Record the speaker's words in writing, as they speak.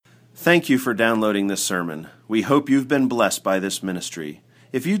Thank you for downloading this sermon. We hope you've been blessed by this ministry.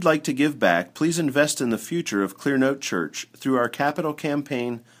 If you'd like to give back, please invest in the future of Clearnote Church through our capital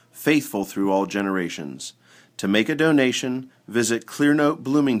campaign, Faithful Through All Generations. To make a donation, visit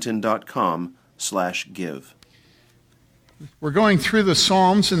clearnotebloomington.com/give. We're going through the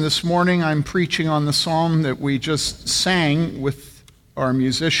Psalms, and this morning I'm preaching on the psalm that we just sang with our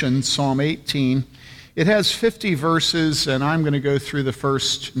musicians, Psalm 18. It has 50 verses, and I'm going to go through the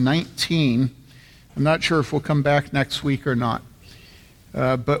first 19. I'm not sure if we'll come back next week or not.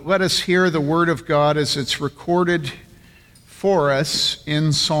 But let us hear the Word of God as it's recorded for us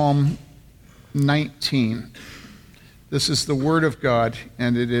in Psalm 19. This is the Word of God,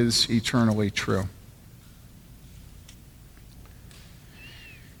 and it is eternally true.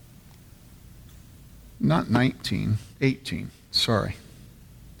 Not 19, 18, sorry.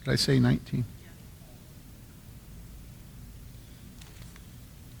 Did I say 19?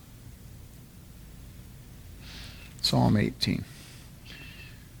 Psalm 18.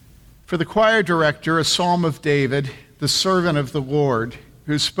 For the choir director, a psalm of David, the servant of the Lord,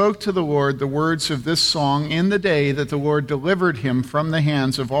 who spoke to the Lord the words of this song in the day that the Lord delivered him from the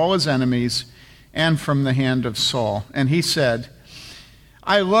hands of all his enemies and from the hand of Saul. And he said,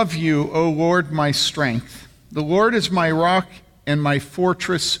 I love you, O Lord, my strength. The Lord is my rock and my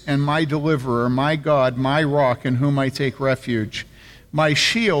fortress and my deliverer, my God, my rock in whom I take refuge, my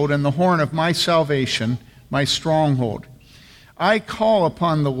shield and the horn of my salvation, my stronghold. I call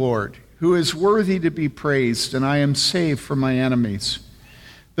upon the Lord, who is worthy to be praised, and I am saved from my enemies.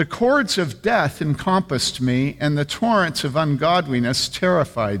 The cords of death encompassed me, and the torrents of ungodliness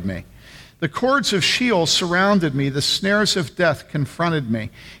terrified me. The cords of Sheol surrounded me, the snares of death confronted me.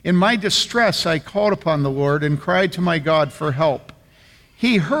 In my distress I called upon the Lord and cried to my God for help.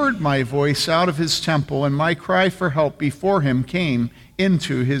 He heard my voice out of his temple, and my cry for help before him came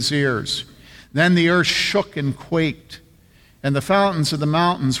into his ears. Then the earth shook and quaked, and the fountains of the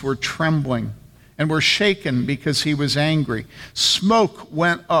mountains were trembling and were shaken because he was angry. Smoke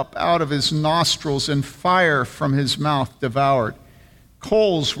went up out of his nostrils, and fire from his mouth devoured.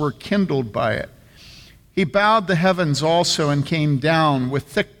 Coals were kindled by it. He bowed the heavens also and came down. With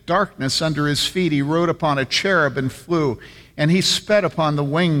thick darkness under his feet, he rode upon a cherub and flew, and he sped upon the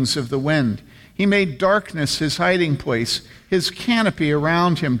wings of the wind. He made darkness his hiding place, his canopy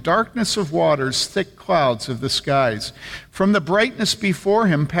around him, darkness of waters, thick clouds of the skies. From the brightness before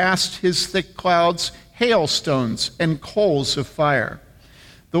him passed his thick clouds, hailstones and coals of fire.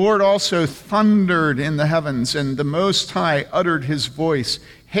 The Lord also thundered in the heavens, and the Most High uttered his voice,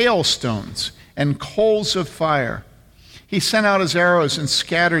 hailstones and coals of fire. He sent out his arrows and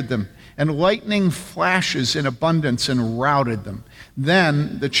scattered them, and lightning flashes in abundance and routed them.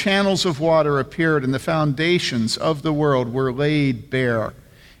 Then the channels of water appeared, and the foundations of the world were laid bare.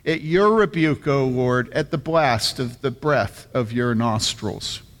 At your rebuke, O Lord, at the blast of the breath of your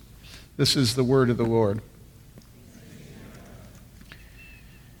nostrils. This is the word of the Lord.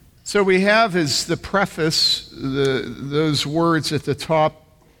 So we have as the preface those words at the top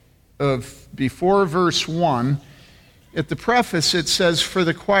of before verse 1. At the preface it says, for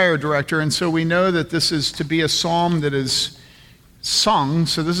the choir director, and so we know that this is to be a psalm that is sung.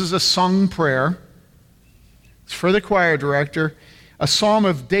 So this is a sung prayer. It's for the choir director. A psalm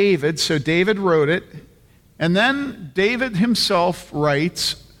of David, so David wrote it. And then David himself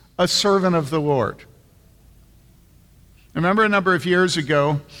writes, a servant of the Lord. Remember a number of years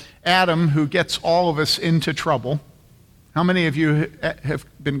ago, Adam, who gets all of us into trouble. How many of you have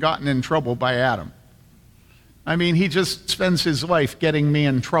been gotten in trouble by Adam? I mean, he just spends his life getting me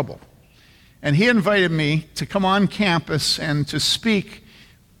in trouble. And he invited me to come on campus and to speak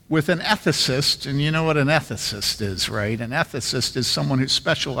with an ethicist. And you know what an ethicist is, right? An ethicist is someone who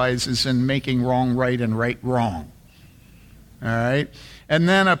specializes in making wrong right and right wrong. All right? And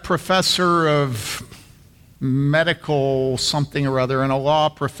then a professor of medical something or other, and a law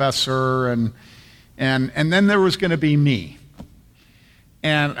professor, and then there was going to be me.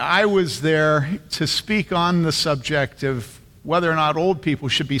 And I was there to speak on the subject of whether or not old people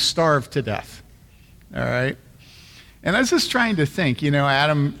should be starved to death. All right? And I was just trying to think,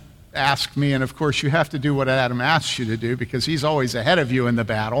 Adam asked me, and of course you have to do what Adam asks you to do because he's always ahead of you in the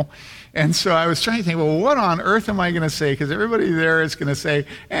battle. And so I was trying to think, well, what on earth am I going to say? Because everybody there is going to say,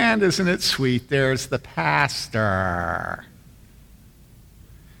 and isn't it sweet, there's the pastor.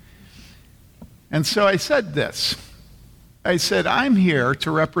 And so I said this. I said, I'm here to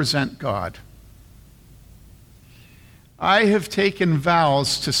represent God. I have taken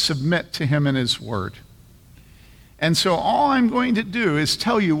vows to submit to him and his word. And so all I'm going to do is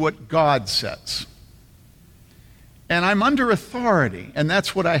tell you what God says. and I'm under authority, and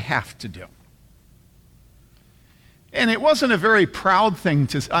that's what I have to do. And it wasn't a very proud thing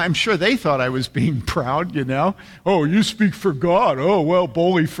I'm sure they thought I was being proud, you know. Oh, you speak for God. Oh, well,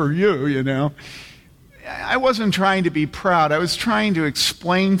 bully for you, you know. I wasn't trying to be proud. I was trying to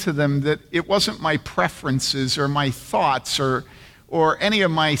explain to them that it wasn't my preferences or my thoughts or any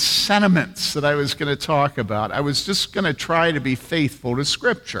of my sentiments that I was going to talk about. I was just going to try to be faithful to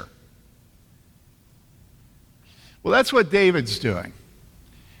Scripture. Well, that's what David's doing.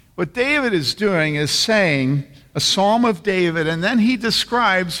 What David is doing is saying a psalm of David, and then he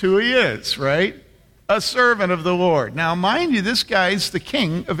describes who he is, right? A servant of the Lord. Now, mind you, this guy's the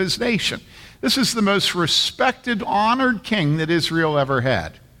king of his nation. This is the most respected, honored king that Israel ever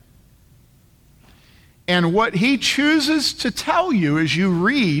had. And what he chooses to tell you as you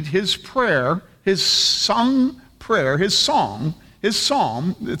read his prayer, his sung prayer, his psalm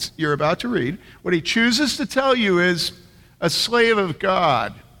that you're about to read, what he chooses to tell you is a slave of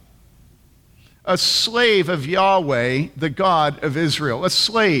God, a slave of Yahweh, the God of Israel, a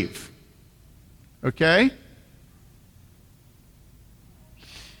slave. Okay?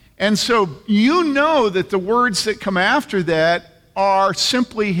 And so you know that the words that come after that are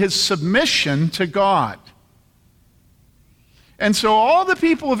simply his submission to God. And so all the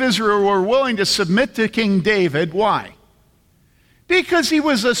people of Israel were willing to submit to King David. Why? Because he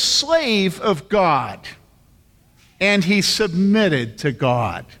was a slave of God, and he submitted to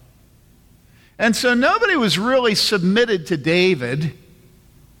God. And so nobody was really submitted to David.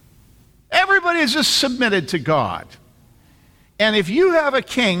 Everybody is just submitted to God. And if you have a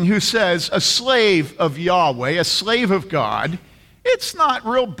king who says a slave of Yahweh, a slave of God, it's not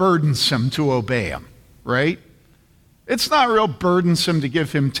real burdensome to obey him, right? It's not real burdensome to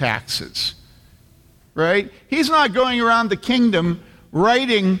give him taxes, right? He's not going around the kingdom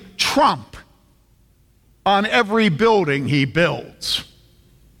writing Trump on every building he builds.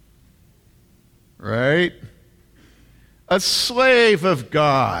 Right? A slave of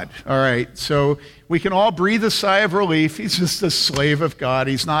God. All right, so we can all breathe a sigh of relief. He's just a slave of God.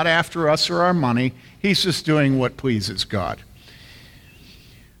 He's not after us or our money. He's just doing what pleases God.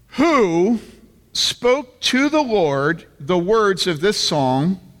 Who spoke to the Lord the words of this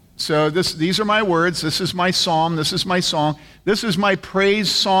song. So these are my words. This is my psalm. This is my song. This is my praise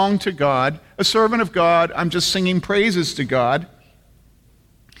song to God. A servant of God. I'm just singing praises to God.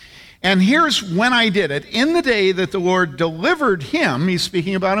 And here's when I did it. In the day that the Lord delivered him, he's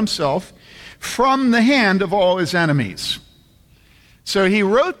speaking about himself, from the hand of all his enemies. So he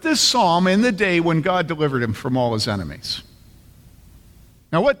wrote this psalm in the day when God delivered him from all his enemies.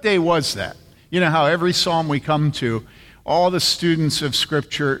 Now, what day was that? You know how every psalm we come to, all the students of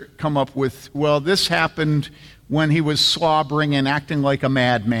Scripture come up with, well, this happened when he was slobbering and acting like a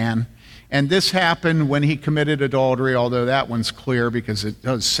madman. And this happened when he committed adultery, although that one's clear because it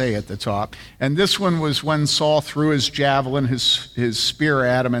does say at the top. And this one was when Saul threw his javelin, his spear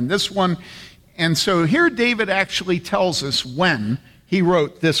at him. And this one, and so here David actually tells us when he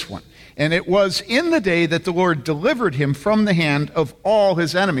wrote this one. And it was in the day that the Lord delivered him from the hand of all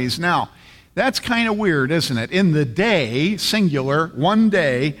his enemies. Now, that's kind of weird, isn't it? In the day, singular, one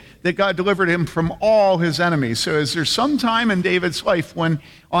day, that God delivered him from all his enemies. So is there some time in David's life when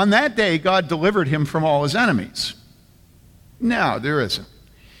on that day God delivered him from all his enemies? No, there isn't.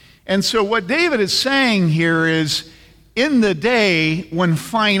 And so what David is saying here is, in the day when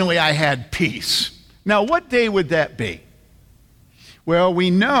finally I had peace. Now, what day would that be? Well, we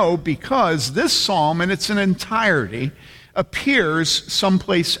know because this psalm in its entirety appears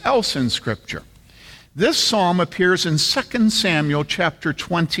someplace else in Scripture. This psalm appears in 2 Samuel chapter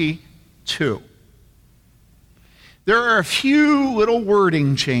 22. There are a few little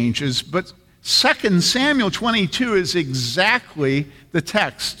wording changes, but 2 Samuel 22 is exactly the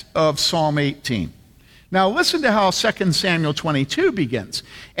text of Psalm 18. Now listen to how 2 Samuel 22 begins.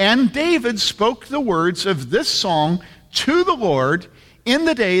 And David spoke the words of this song to the Lord in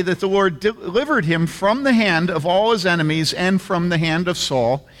the day that the Lord delivered him from the hand of all his enemies and from the hand of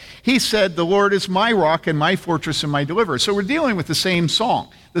Saul. He said, the Lord is my rock and my fortress and my deliverer. So we're dealing with the same song,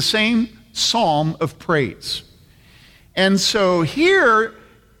 the same psalm of praise. And so here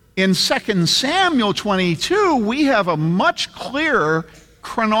in 2 Samuel 22, we have a much clearer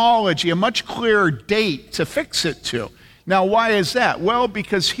chronology, a much clearer date to fix it to. Now, why is that? Well,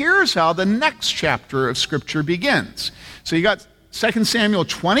 because here's how the next chapter of Scripture begins. So you got 2 Samuel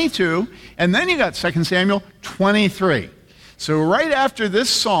 22, and then you got 2 Samuel 23. So right after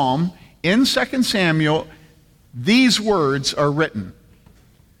this psalm, in 2 Samuel, these words are written.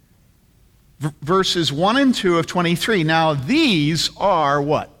 Verses 1 and 2 of 23. Now these are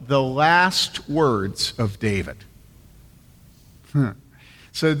what? The last words of David.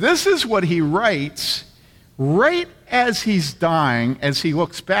 So this is what he writes right as he's dying, as he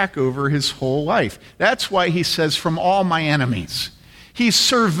looks back over his whole life. That's why he says, from all my enemies. He's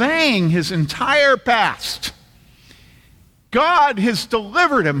surveying his entire past. God has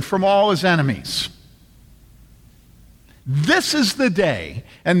delivered him from all his enemies. This is the day.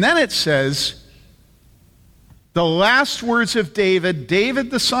 And then it says, the last words of David, David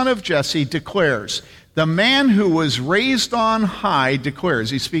the son of Jesse declares, the man who was raised on high declares,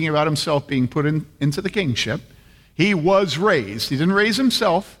 he's speaking about himself being put into the kingship. He was raised. He didn't raise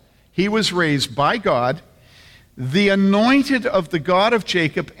himself. He was raised by God, the anointed of the God of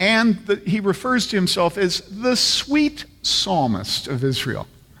Jacob, and he refers to himself as the sweet psalmist of Israel.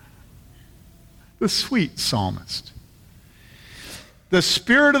 The sweet psalmist. The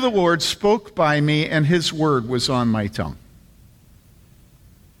Spirit of the Lord spoke by me, and his word was on my tongue.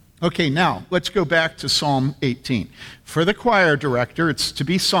 Okay, now, let's go back to Psalm 18. For the choir director, it's to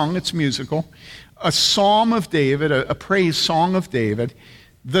be sung, it's musical. A psalm of David, a praise song of David,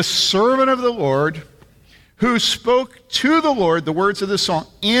 the servant of the Lord, who spoke to the Lord the words of the song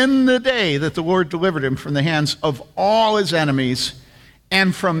in the day that the Lord delivered him from the hands of all his enemies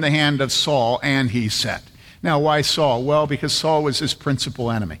and from the hand of Saul, and he said. Now, why Saul? Well, because Saul was his principal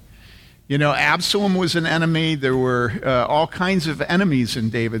enemy. You know, Absalom was an enemy. There were all kinds of enemies in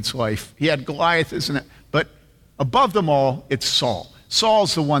David's life. He had Goliath as an, but above them all, it's Saul.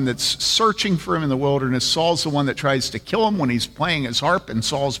 Saul's the one that's searching for him in the wilderness. Saul's the one that tries to kill him when he's playing his harp in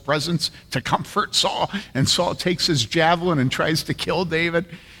Saul's presence to comfort Saul. And Saul takes his javelin and tries to kill David,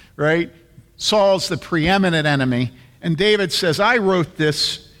 right? Saul's the preeminent enemy. And David says, I wrote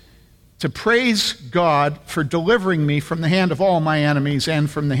this to praise God for delivering me from the hand of all my enemies and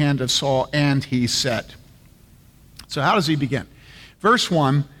from the hand of Saul, and he said. So how does he begin? Verse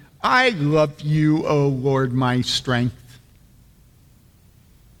 1, I love you, O Lord, my strength.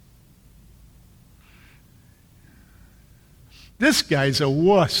 This guy's a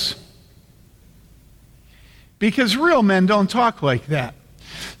wuss. Because real men don't talk like that.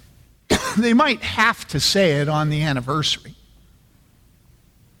 They might have to say it on the anniversary,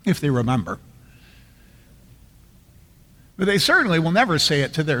 if they remember. But they certainly will never say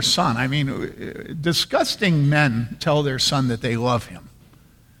it to their son. I mean, disgusting men tell their son that they love him.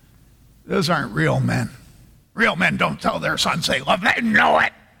 Those aren't real men. Real men don't tell their sons they love them. They know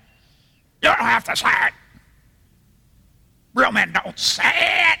it. You don't have to say it. Real men don't say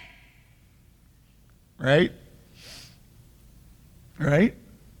it. Right? Right?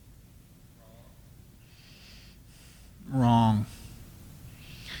 Wrong.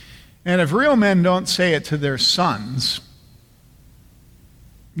 And if real men don't say it to their sons,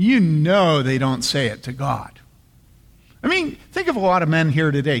 you know they don't say it to God. I mean, think of a lot of men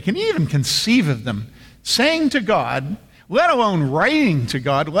here today. Can you even conceive of them saying to God, let alone writing to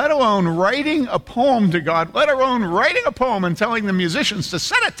God, let alone writing a poem to God, let alone writing a poem and telling the musicians to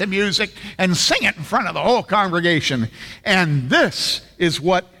set it to music and sing it in front of the whole congregation? And this is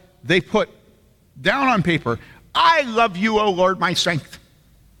what they put down on paper. I love you, O Lord, my strength.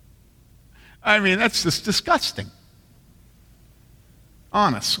 I mean, that's just disgusting.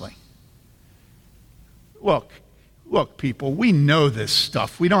 Honestly. Look, people, we know this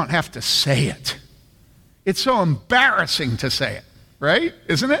stuff. We don't have to say it. It's so embarrassing to say it, right?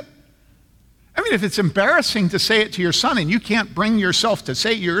 Isn't it? I mean, if it's embarrassing to say it to your son and you can't bring yourself to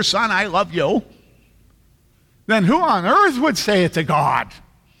say to your son, I love you, then who on earth would say it to God,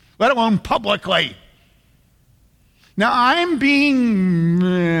 let alone publicly? Now, I'm being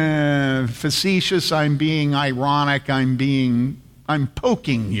facetious, I'm being ironic, I'm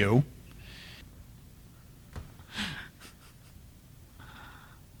poking you.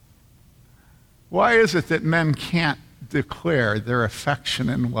 Why is it that men can't declare their affection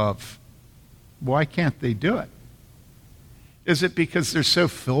and love? Why can't they do it? Is it because they're so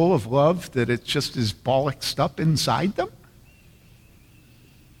full of love that it just is bollocksed up inside them?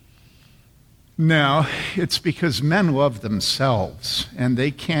 No, it's because men love themselves, and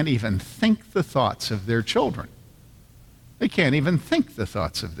they can't even think the thoughts of their children. They can't even think the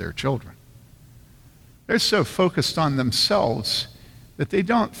thoughts of their children. They're so focused on themselves that they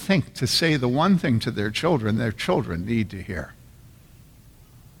don't think to say the one thing to their children need to hear.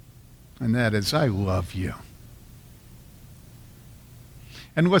 And that is, I love you.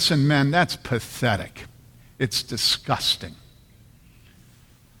 And listen, men, that's pathetic. It's disgusting.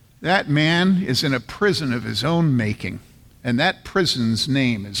 That man is in a prison of his own making, and that prison's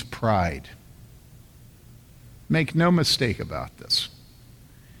name is pride. Make no mistake about this.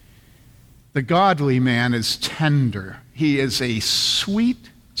 The godly man is tender. He is a sweet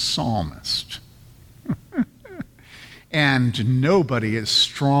psalmist. And nobody is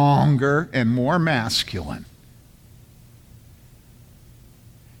stronger and more masculine.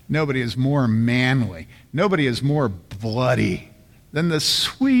 Nobody is more manly. Nobody is more bloody than the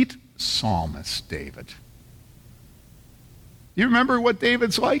sweet psalmist David. You remember what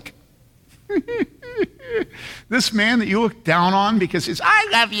David's like? This man that you look down on because he's, I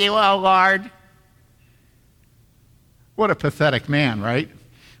love you, oh Lord. What a pathetic man, right?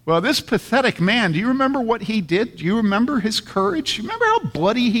 Well, this pathetic man, do you remember what he did? Do you remember his courage? Do you remember how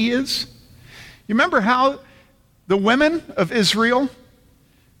bloody he is? You remember how the women of Israel,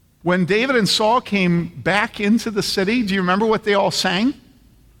 when David and Saul came back into the city, do you remember what they all sang?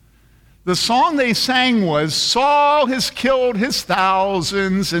 The song they sang was, Saul has killed his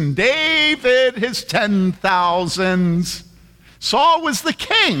thousands and David his 10,000s. Saul was the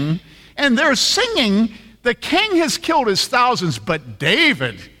king, and they're singing, the king has killed his thousands, but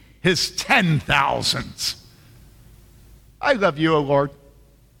David his 10,000s. I love you, O Lord.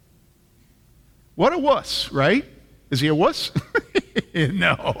 What a wuss, right? Is he a wuss?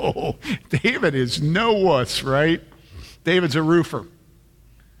 No. David is no wuss, right? David's a roofer.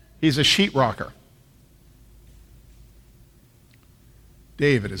 He's a sheetrocker.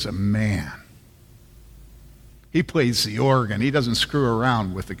 David is a man. He plays the organ. He doesn't screw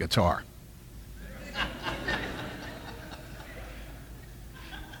around with the guitar.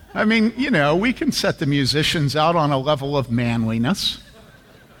 I mean, you know, we can set the musicians out on a level of manliness.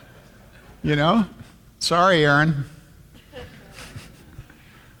 You know? Sorry, Aaron.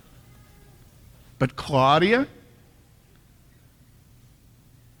 But Claudia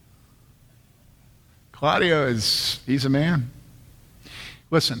he's a man.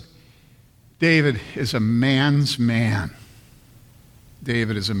 Listen, David is a man's man.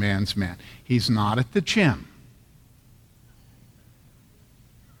 David is a man's man. He's not at the gym.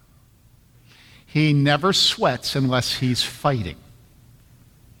 He never sweats unless he's fighting.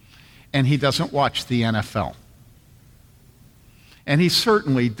 And he doesn't watch the NFL. And he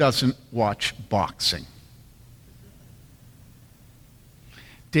certainly doesn't watch boxing.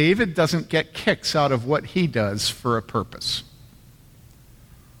 David doesn't get kicks out of what he does for a purpose.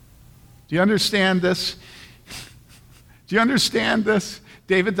 Do you understand this? Do you understand this?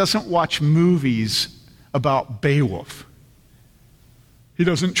 David doesn't watch movies about Beowulf. He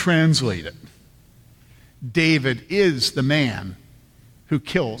doesn't translate it. David is the man who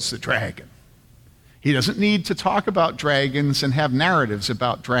kills the dragon. He doesn't need to talk about dragons and have narratives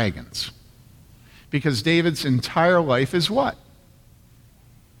about dragons. Because David's entire life is what?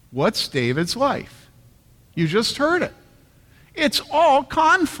 What's David's life? You just heard it. It's all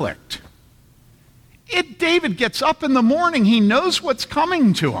conflict. David gets up in the morning, he knows what's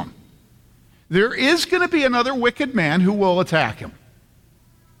coming to him. There is going to be another wicked man who will attack him.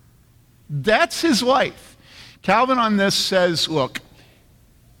 That's his life. Calvin on this says, look,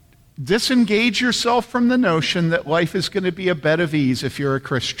 disengage yourself from the notion that life is going to be a bed of ease if you're a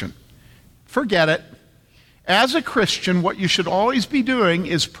Christian. Forget it. As a Christian, what you should always be doing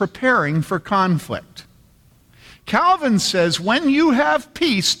is preparing for conflict. Calvin says, when you have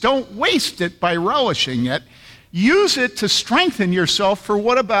peace, don't waste it by relishing it. Use it to strengthen yourself for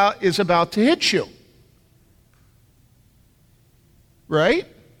what is about to hit you. Right?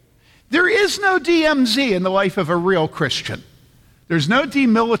 There is no DMZ in the life of a real Christian. There's no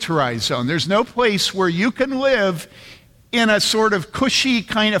demilitarized zone. There's no place where you can live in a sort of cushy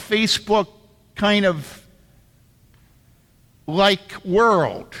kind of Facebook kind of like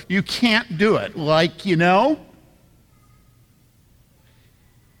world. You can't do it. Like, you know?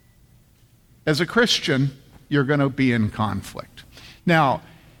 As a Christian, you're going to be in conflict. Now,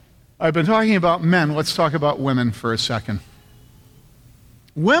 I've been talking about men. Let's talk about women for a second.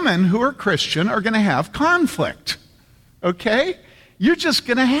 Women who are Christian are going to have conflict. Okay? You're just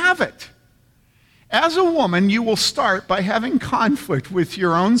going to have it. As a woman, you will start by having conflict with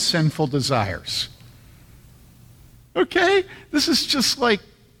your own sinful desires. Okay? This is just like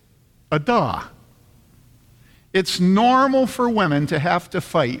a duh. It's normal for women to have to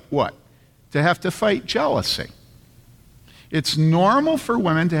fight what? To have to fight jealousy. It's normal for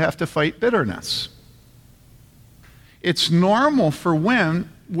women to have to fight bitterness. It's normal for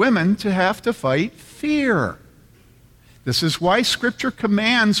women to have to fight fear. This is why Scripture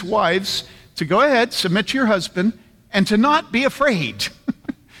commands wives to go ahead, submit to your husband, and to not be afraid.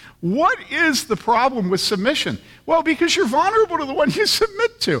 What is the problem with submission? Well, because you're vulnerable to the one you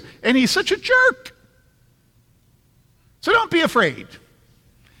submit to, and he's such a jerk. So don't be afraid.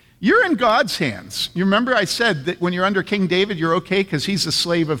 You're in God's hands. You remember I said that when you're under King David, you're okay because he's a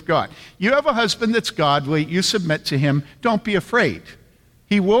slave of God. You have a husband that's godly. You submit to him. Don't be afraid.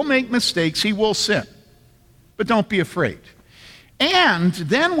 He will make mistakes. He will sin. but don't be afraid. And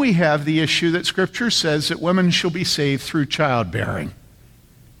then we have the issue that Scripture says that women shall be saved through childbearing.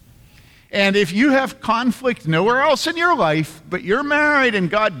 And if you have conflict nowhere else in your life, but you're married and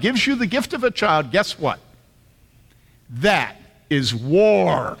God gives you the gift of a child, guess what? That is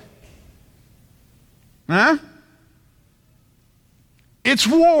war. Huh? It's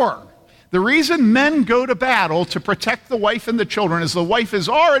war. The reason men go to battle to protect the wife and the children is the wife has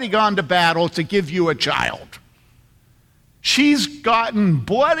already gone to battle to give you a child. She's gotten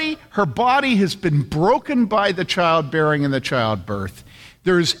bloody. Her body has been broken by the childbearing and the childbirth.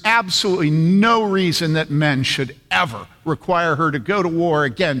 There's absolutely no reason that men should ever require her to go to war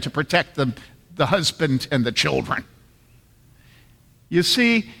again to protect the husband and the children. You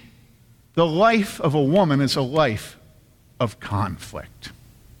see, the life of a woman is a life of conflict.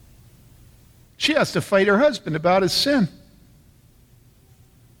 She has to fight her husband about his sin.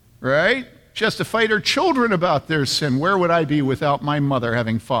 Right? She has to fight her children about their sin. Where would I be without my mother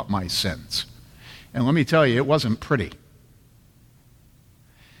having fought my sins? And let me tell you, it wasn't pretty.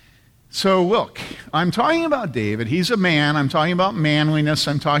 So look, I'm talking about David. He's a man. I'm talking about manliness.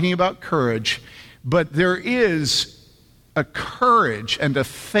 I'm talking about courage. But there is a courage and a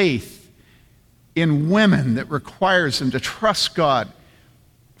faith in women that requires them to trust God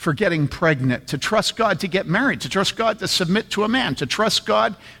for getting pregnant, to trust God to get married, to trust God to submit to a man, to trust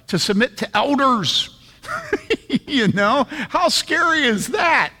God to submit to elders. You know, how scary is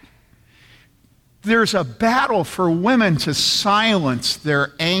that? There's a battle for women to silence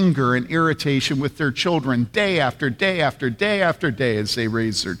their anger and irritation with their children day after day after day after day as they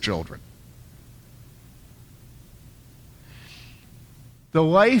raise their children. The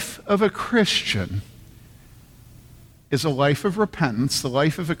life of a Christian is a life of repentance. The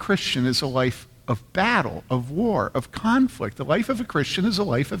life of a Christian is a life of battle, of war, of conflict. The life of a Christian is a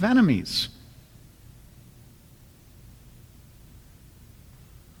life of enemies.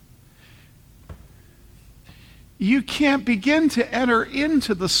 You can't begin to enter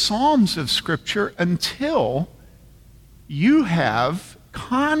into the Psalms of Scripture until you have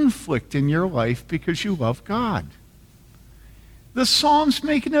conflict in your life because you love God. The Psalms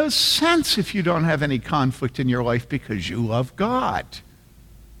make no sense if you don't have any conflict in your life because you love God.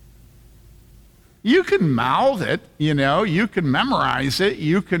 You can mouth it, you know, you can memorize it,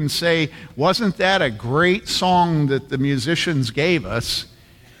 you can say, wasn't that a great song that the musicians gave us?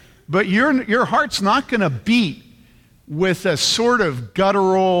 But your heart's not going to beat with a sort of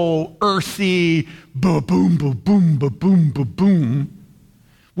guttural, earthy, ba-boom, ba-boom, ba-boom, ba-boom,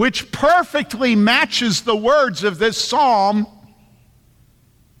 which perfectly matches the words of this psalm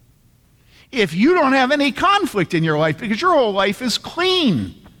if you don't have any conflict in your life, because your whole life is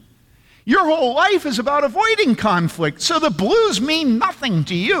clean. Your whole life is about avoiding conflict, so the blues mean nothing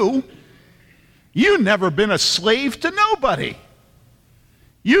to you. You've never been a slave to nobody.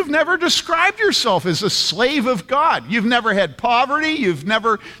 You've never described yourself as a slave of God. You've never had poverty. You've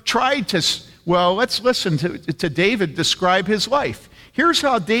never tried to... Well, let's listen to David describe his life. Here's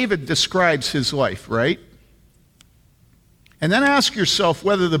how David describes his life, right? And then ask yourself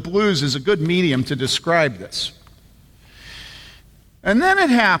whether the blues is a good medium to describe this. And then it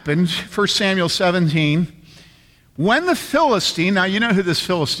happened, 1 Samuel 17, when the Philistine, now you know who this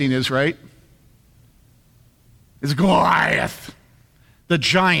Philistine is, right? It's Goliath, the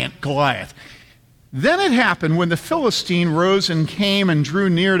giant Goliath. Then it happened when the Philistine rose and came and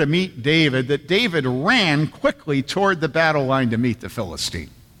drew near to meet David, that David ran quickly toward the battle line to meet the Philistine.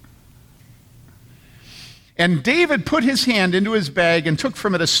 And David put his hand into his bag and took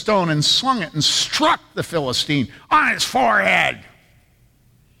from it a stone and slung it and struck the Philistine on his forehead.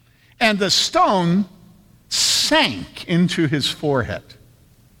 And the stone sank into his forehead.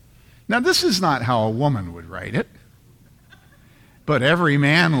 Now, this is not how a woman would write it, but every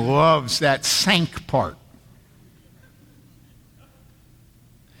man loves that sank part.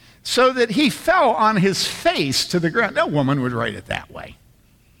 So that he fell on his face to the ground. No woman would write it that way.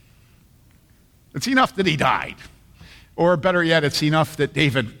 It's enough that he died. Or better yet, it's enough that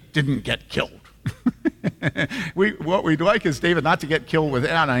David didn't get killed. What we'd like is David not to get killed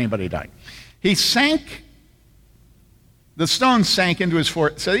without anybody dying. He sank, the stone sank into his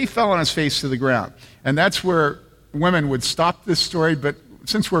forehead, so he fell on his face to the ground. And that's where women would stop this story, but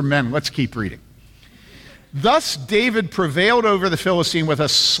since we're men, let's keep reading. Thus David prevailed over the Philistine with a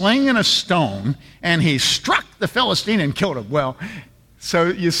sling and a stone, and he struck the Philistine and killed him. Well, so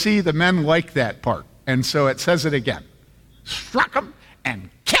you see, the men like that part. And so it says it again. Struck him and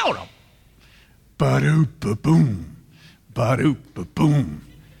killed him. Ba-doop-ba-boom. Ba-doop-ba-boom.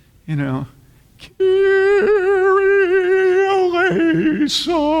 You know. Kyrie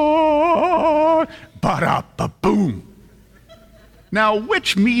Jason, ba-da-ba-boom. Now,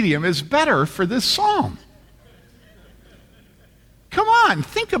 which medium is better for this psalm? Come on,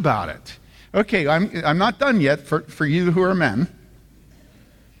 think about it. Okay, I'm not done yet for you who are men.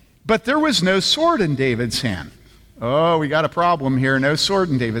 But there was no sword in David's hand. Oh, we got a problem here. No sword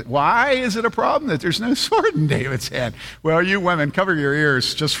in David. Why is it a problem that there's no sword in David's hand? Well, you women, cover your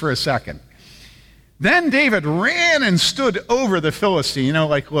ears just for a second. Then David ran and stood over the Philistine, you know,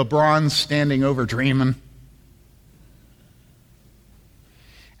 like LeBron standing over dreaming.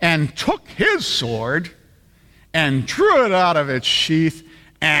 And took his sword and drew it out of its sheath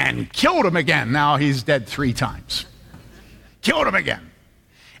and killed him again. Now he's dead 3 times. Killed him again.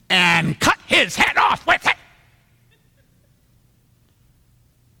 And cut his head off with it.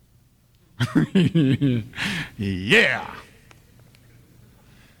 Yeah.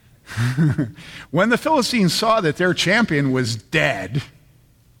 When the Philistines saw that their champion was dead,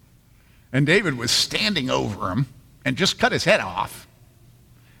 and David was standing over him and just cut his head off,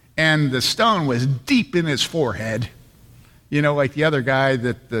 and the stone was deep in his forehead, you know, like the other guy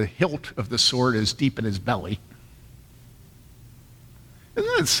that the hilt of the sword is deep in his belly.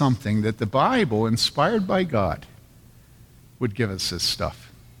 Isn't it something that the Bible, inspired by God, would give us this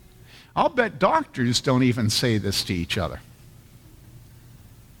stuff? I'll bet doctors don't even say this to each other.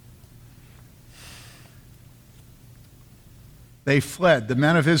 They fled. The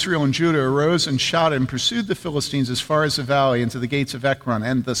men of Israel and Judah arose and shouted and pursued the Philistines as far as the valley into the gates of Ekron.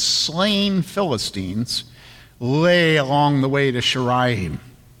 And the slain Philistines lay along the way to Sharaim.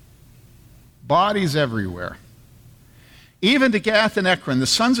 Bodies everywhere. Even to Gath and Ekron, the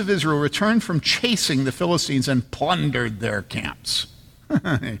sons of Israel returned from chasing the Philistines and plundered their camps.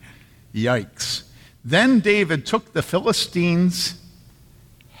 Yikes. Then David took the Philistines'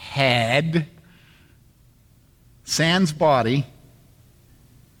 head, sans body,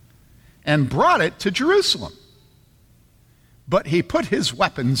 and brought it to Jerusalem. But he put his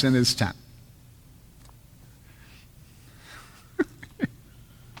weapons in his tent.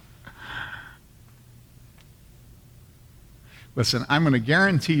 Listen, I'm going to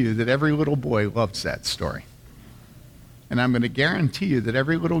guarantee you that every little boy loves that story. And I'm going to guarantee you that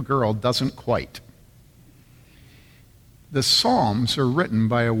every little girl doesn't quite. The Psalms are written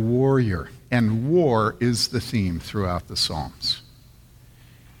by a warrior, and war is the theme throughout the Psalms.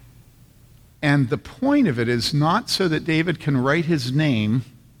 And the point of it is not so that David can write his name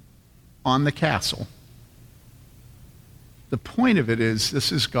on the castle. The point of it is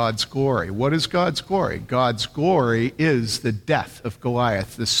this is God's glory. What is God's glory? God's glory is the death of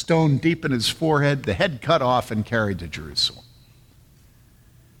Goliath, the stone deep in his forehead, the head cut off and carried to Jerusalem.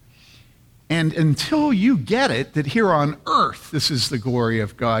 And until you get it, that here on earth this is the glory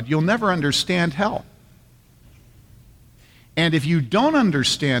of God, you'll never understand hell. And if you don't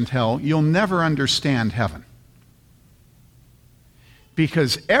understand hell, you'll never understand heaven.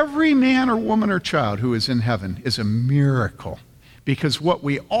 Because every man or woman or child who is in heaven is a miracle. Because what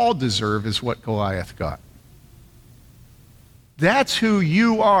we all deserve is what Goliath got. That's who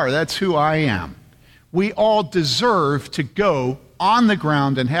you are. That's who I am. We all deserve to go on the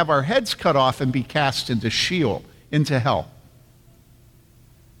ground and have our heads cut off and be cast into Sheol, into hell.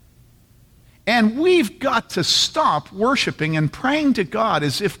 And we've got to stop worshiping and praying to God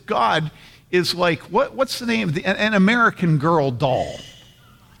as if God is like, what's the name? An American Girl doll.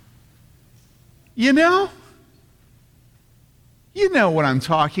 You know? You know what I'm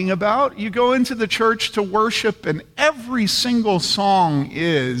talking about. You go into the church to worship, and every single song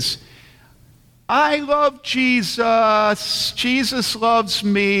is, I love Jesus. Jesus loves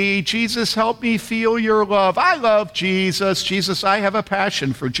me. Jesus, help me feel your love. I love Jesus. Jesus, I have a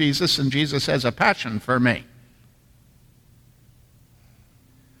passion for Jesus, and Jesus has a passion for me.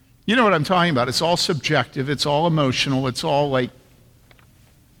 You know what I'm talking about. It's all subjective. It's all emotional. It's all like,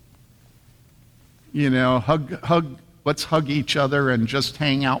 you know, let's hug each other and just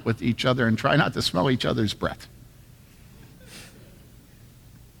hang out with each other and try not to smell each other's breath.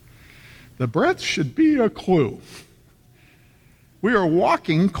 The breath should be a clue. We are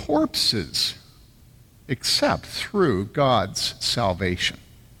walking corpses, except through God's salvation.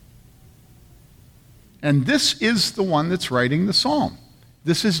 And this is the one that's writing the psalm.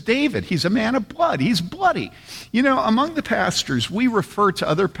 This is David. He's a man of blood. He's bloody. You know, among the pastors, we refer to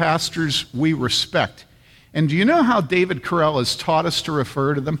other pastors we respect. And do you know how David Carell has taught us to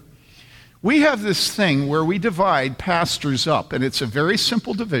refer to them? We have this thing where we divide pastors up, and it's a very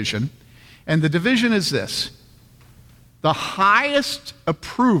simple division. And the division is this. The highest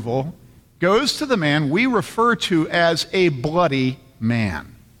approval goes to the man we refer to as a bloody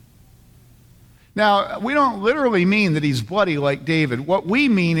man. Now, we don't literally mean that he's bloody like David. What we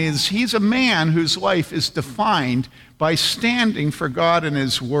mean is he's a man whose life is defined by standing for God and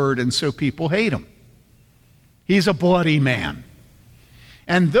his word, and so people hate him. He's a bloody man.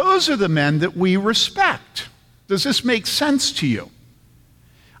 And those are the men that we respect. Does this make sense to you?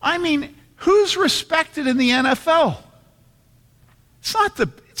 I mean, who's respected in the NFL? It's not the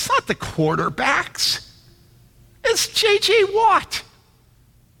quarterbacks. It's J.J. Watt.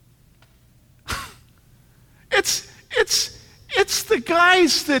 It's the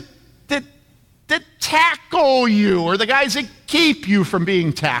guys that tackle you, or the guys that keep you from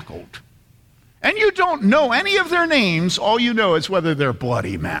being tackled. And you don't know any of their names. All you know is whether they're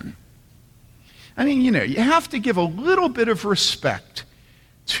bloody men. I mean, you have to give a little bit of respect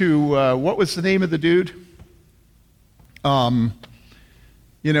to, what was the name of the dude?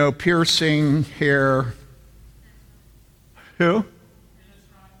 Piercing hair. Who?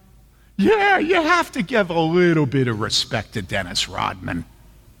 Yeah, you have to give a little bit of respect to Dennis Rodman.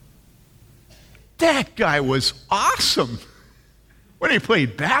 That guy was awesome when he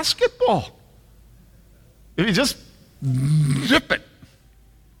played basketball. If you just zip it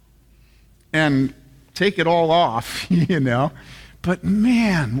and take it all off, But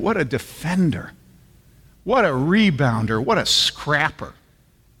man, what a defender. What a rebounder. What a scrapper.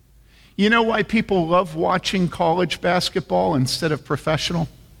 You know why people love watching college basketball instead of professional?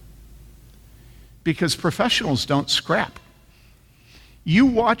 Because professionals don't scrap. You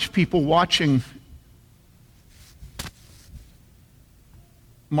watch people watching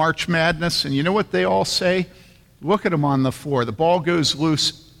March Madness, and you know what they all say? Look at them on the floor. The ball goes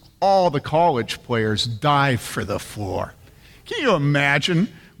loose. All the college players dive for the floor. Can you imagine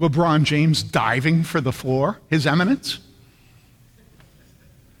LeBron James diving for the floor, His Eminence?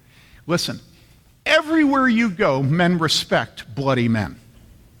 Listen, everywhere you go, men respect bloody men.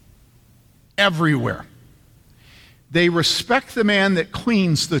 Everywhere. They respect the man that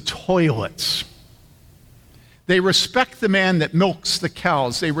cleans the toilets. They respect the man that milks the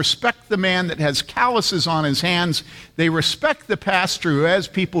cows. They respect the man that has calluses on his hands. They respect the pastor who has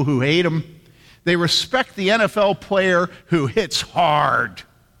people who hate him. They respect the NFL player who hits hard.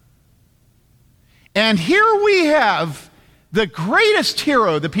 And here we have the greatest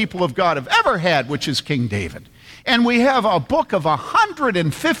hero the people of God have ever had, which is King David. And we have a book of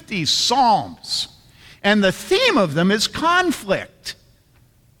 150 Psalms. And the theme of them is conflict.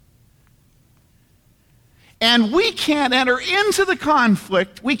 And we can't enter into the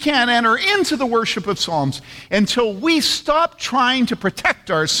conflict, we can't enter into the worship of Psalms until we stop trying to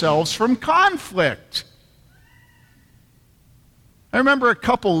protect ourselves from conflict. I remember a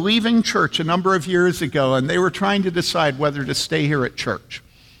couple leaving church a number of years ago, and they were trying to decide whether to stay here at church.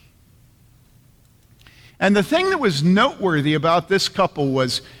 And the thing that was noteworthy about this couple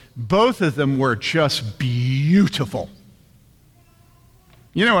was both of them were just beautiful.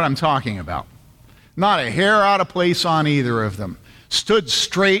 You know what I'm talking about. Not a hair out of place on either of them. Stood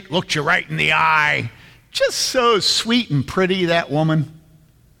straight, looked you right in the eye. Just so sweet and pretty, that woman.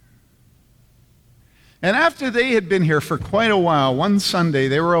 And after they had been here for quite a while, one Sunday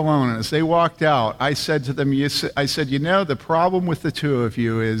they were alone, and as they walked out, I said to them, the problem with the two of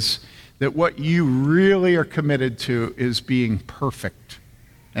you is that what you really are committed to is being perfect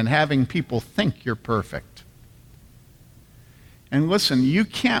and having people think you're perfect. And listen, you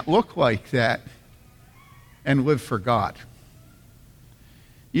can't look like that and live for God.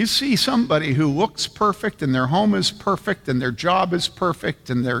 You see somebody who looks perfect and their home is perfect and their job is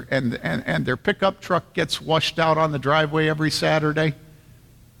perfect and their pickup truck gets washed out on the driveway every Saturday.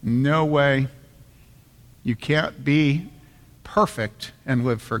 No way. You can't be perfect and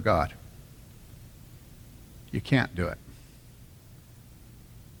live for God. You can't do it.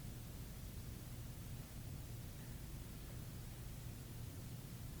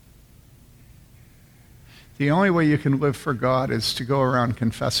 The only way you can live for God is to go around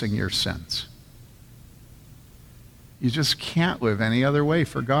confessing your sins. You just can't live any other way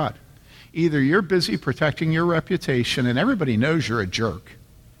for God. Either you're busy protecting your reputation and everybody knows you're a jerk,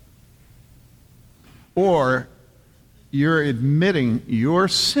 or you're admitting your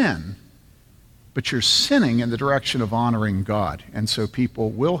sin, but you're sinning in the direction of honoring God, and so people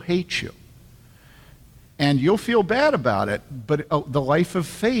will hate you. And you'll feel bad about it, but the life of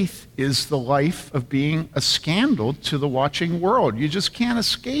faith is the life of being a scandal to the watching world. You just can't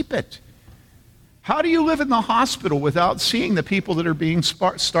escape it. How do you live in the hospital without seeing the people that are being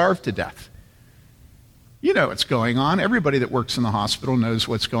starved to death? You know what's going on. Everybody that works in the hospital knows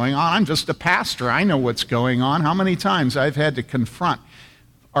what's going on. I'm just a pastor. I know what's going on. How many times I've had to confront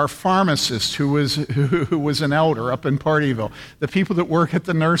our pharmacist who was an elder up in Partyville, the people that work at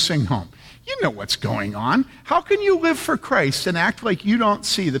the nursing home. You know what's going on. How can you live for Christ and act like you don't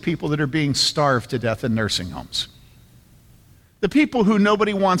see the people that are being starved to death in nursing homes? The people who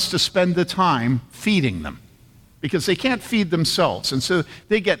nobody wants to spend the time feeding them because they can't feed themselves, and so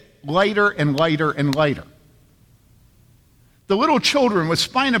they get lighter and lighter and lighter. The little children with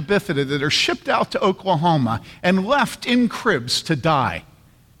spina bifida that are shipped out to Oklahoma and left in cribs to die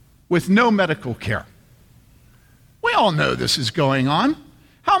with no medical care. We all know this is going on.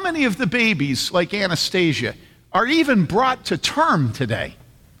 How many of the babies, like Anastasia, are even brought to term today?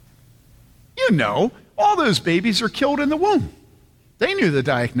 You know, all those babies are killed in the womb. They knew the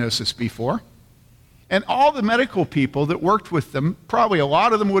diagnosis before. And all the medical people that worked with them, probably a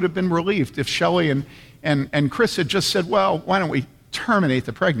lot of them would have been relieved if Shelley and Chris had just said, well, why don't we terminate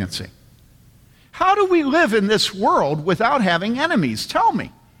the pregnancy? How do we live in this world without having enemies? Tell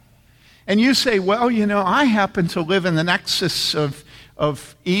me. And you say, well, you know, I happen to live in the nexus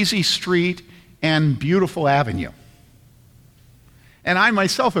of Easy Street and Beautiful Avenue. And I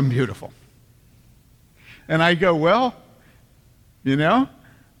myself am beautiful. And I go, well, you know,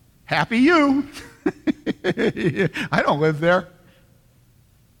 happy you. I don't live there.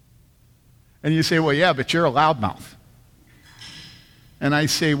 And you say, well, yeah, but you're a loudmouth. And I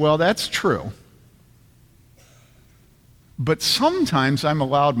say, well, that's true. But sometimes I'm a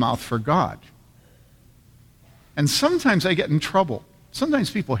loudmouth for God. And sometimes I get in trouble.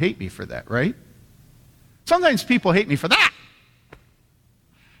 Sometimes people hate me for that, right? Sometimes people hate me for that.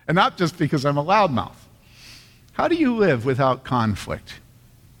 And not just because I'm a loudmouth. How do you live without conflict?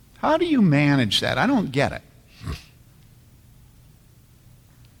 How do you manage that? I don't get it.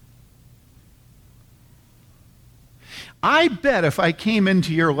 I bet if I came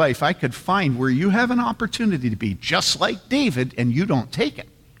into your life, I could find where you have an opportunity to be just like David and you don't take it.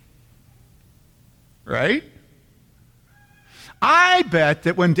 Right? I bet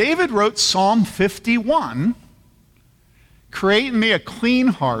that when David wrote Psalm 51, create in me a clean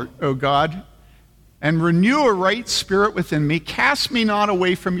heart, O God, and renew a right spirit within me. Cast me not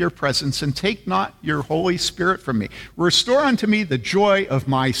away from your presence, and take not your Holy Spirit from me. Restore unto me the joy of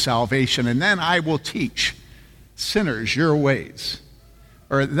my salvation, and then I will teach sinners your ways.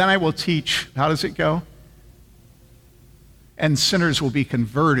 Or then I will teach, how does it go? And sinners will be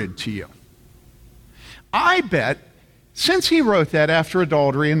converted to you. I bet, since he wrote that after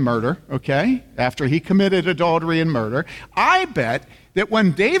adultery and murder, okay, after he committed adultery and murder, I bet that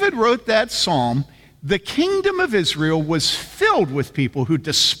when David wrote that psalm, the kingdom of Israel was filled with people who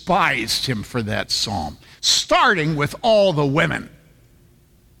despised him for that psalm, starting with all the women.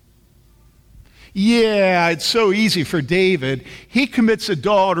 Yeah, it's so easy for David. He commits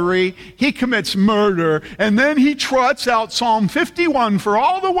adultery, he commits murder, and then he trots out Psalm 51 for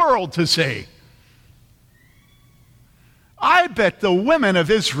all the world to see. I bet the women of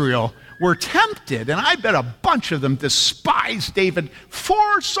Israel were tempted, and I bet a bunch of them despised David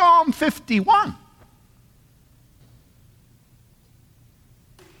for Psalm 51.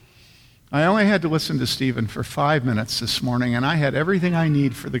 I only had to listen to Stephen for 5 minutes this morning, and I had everything I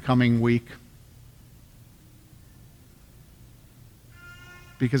need for the coming week.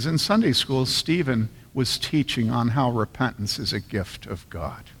 Because in Sunday school, Stephen was teaching on how repentance is a gift of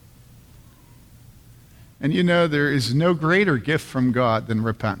God. And you know, there is no greater gift from God than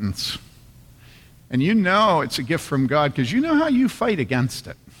repentance. And you know it's a gift from God because you know how you fight against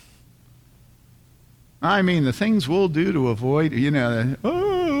it. I mean, the things we'll do to avoid, you know,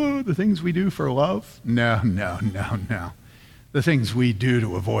 the things we do for love? No. The things we do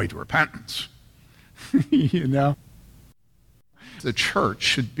to avoid repentance. You know? The church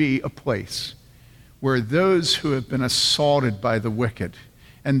should be a place where those who have been assaulted by the wicked,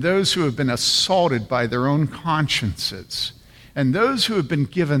 and those who have been assaulted by their own consciences, and those who have been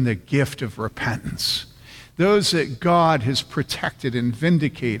given the gift of repentance, those that God has protected and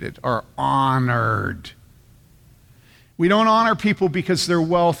vindicated, are honored. We don't honor people because they're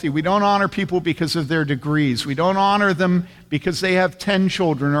wealthy. We don't honor people because of their degrees. We don't honor them because they have 10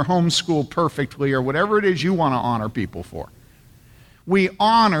 children or homeschool perfectly or whatever it is you want to honor people for. We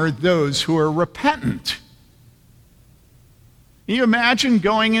honor those who are repentant. Can you imagine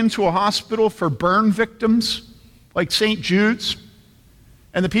going into a hospital for burn victims like St. Jude's,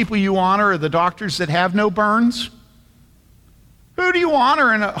 and the people you honor are the doctors that have no burns? Who do you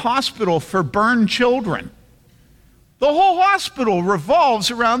honor in a hospital for burned children? The whole hospital revolves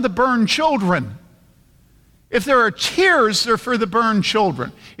around the burned children. If there are tears, they're for the burned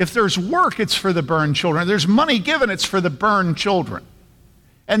children. If there's work, it's for the burned children. If there's money given, it's for the burned children.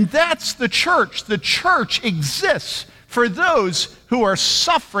 And that's the church. The church exists for those who are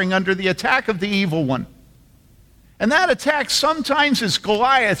suffering under the attack of the evil one. And that attack sometimes is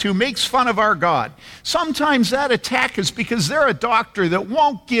Goliath, who makes fun of our God. Sometimes that attack is because they're a doctor that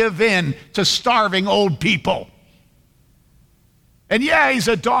won't give in to starving old people. And yeah, he's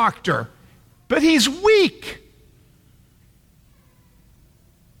a doctor, but he's weak.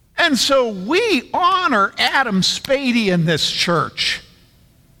 And so we honor Adam Spady in this church.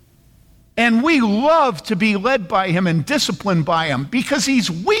 And we love to be led by him and disciplined by him because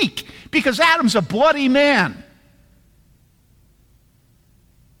he's weak, because Adam's a bloody man.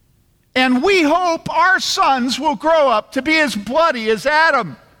 And we hope our sons will grow up to be as bloody as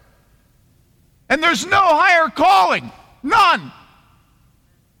Adam. And there's no higher calling, none.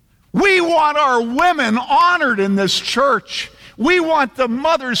 We want our women honored in this church. We want the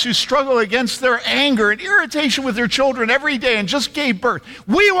mothers who struggle against their anger and irritation with their children every day and just gave birth.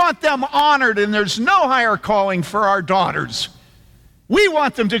 We want them honored, and there's no higher calling for our daughters. We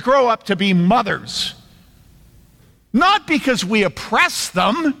want them to grow up to be mothers. Not because we oppress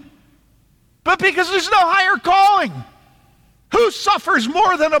them, but because there's no higher calling. Who suffers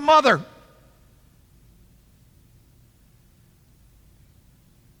more than a mother?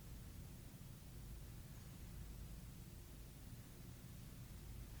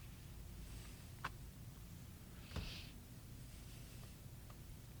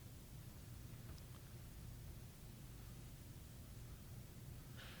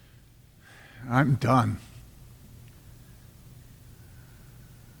 I'm done.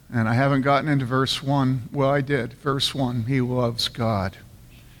 And I haven't gotten into verse 1. Well, I did. Verse 1, he loves God.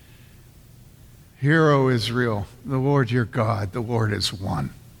 Hear, O Israel, the Lord your God, the Lord is one.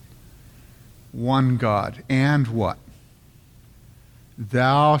 One God. And what?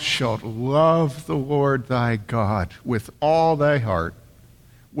 Thou shalt love the Lord thy God with all thy heart,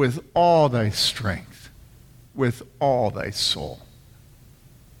 with all thy strength, with all thy soul.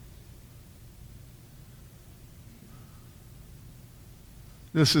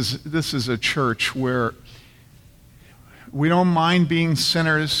 This is a church where we don't mind being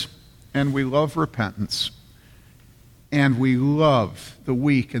sinners, and we love repentance, and we love the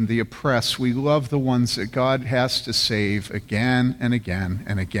weak and the oppressed. We love the ones that God has to save again and again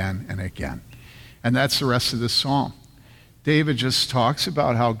and again and again. And that's the rest of this psalm. David just talks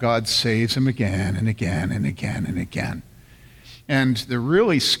about how God saves him again and again and again and again. And the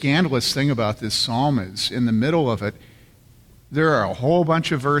really scandalous thing about this psalm is, in the middle of it, there are a whole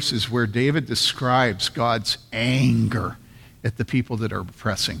bunch of verses where David describes God's anger at the people that are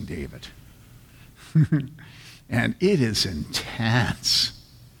oppressing David. And it is intense.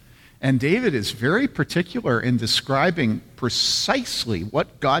 And David is very particular in describing precisely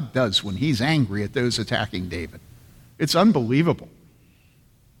what God does when he's angry at those attacking David. It's unbelievable.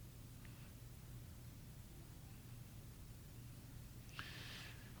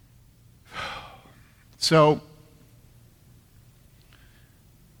 So,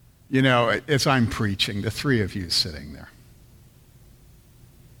 you know, as I'm preaching, the three of you sitting there,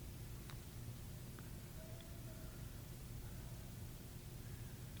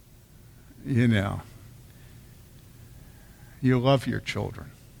 you know, you love your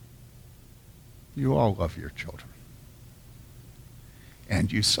children. You all love your children. And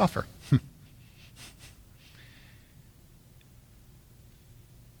you suffer.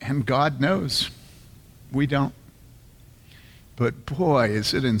 And God knows. We don't. But boy,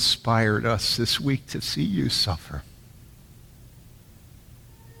 has it inspired us this week to see you suffer.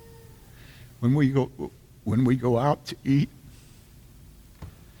 When we go out to eat,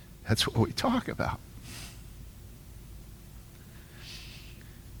 that's what we talk about.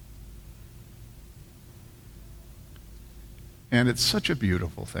 And it's such a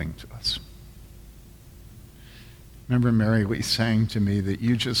beautiful thing to us. Remember Mary Lee saying to me that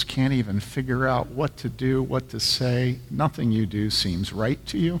you just can't even figure out what to do, what to say. Nothing you do seems right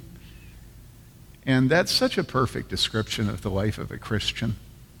to you. And that's such a perfect description of the life of a Christian.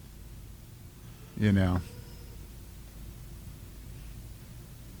 You know.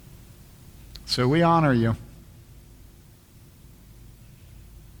 So we honor you.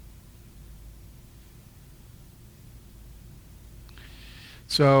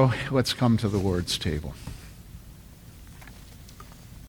 So let's come to the Lord's table.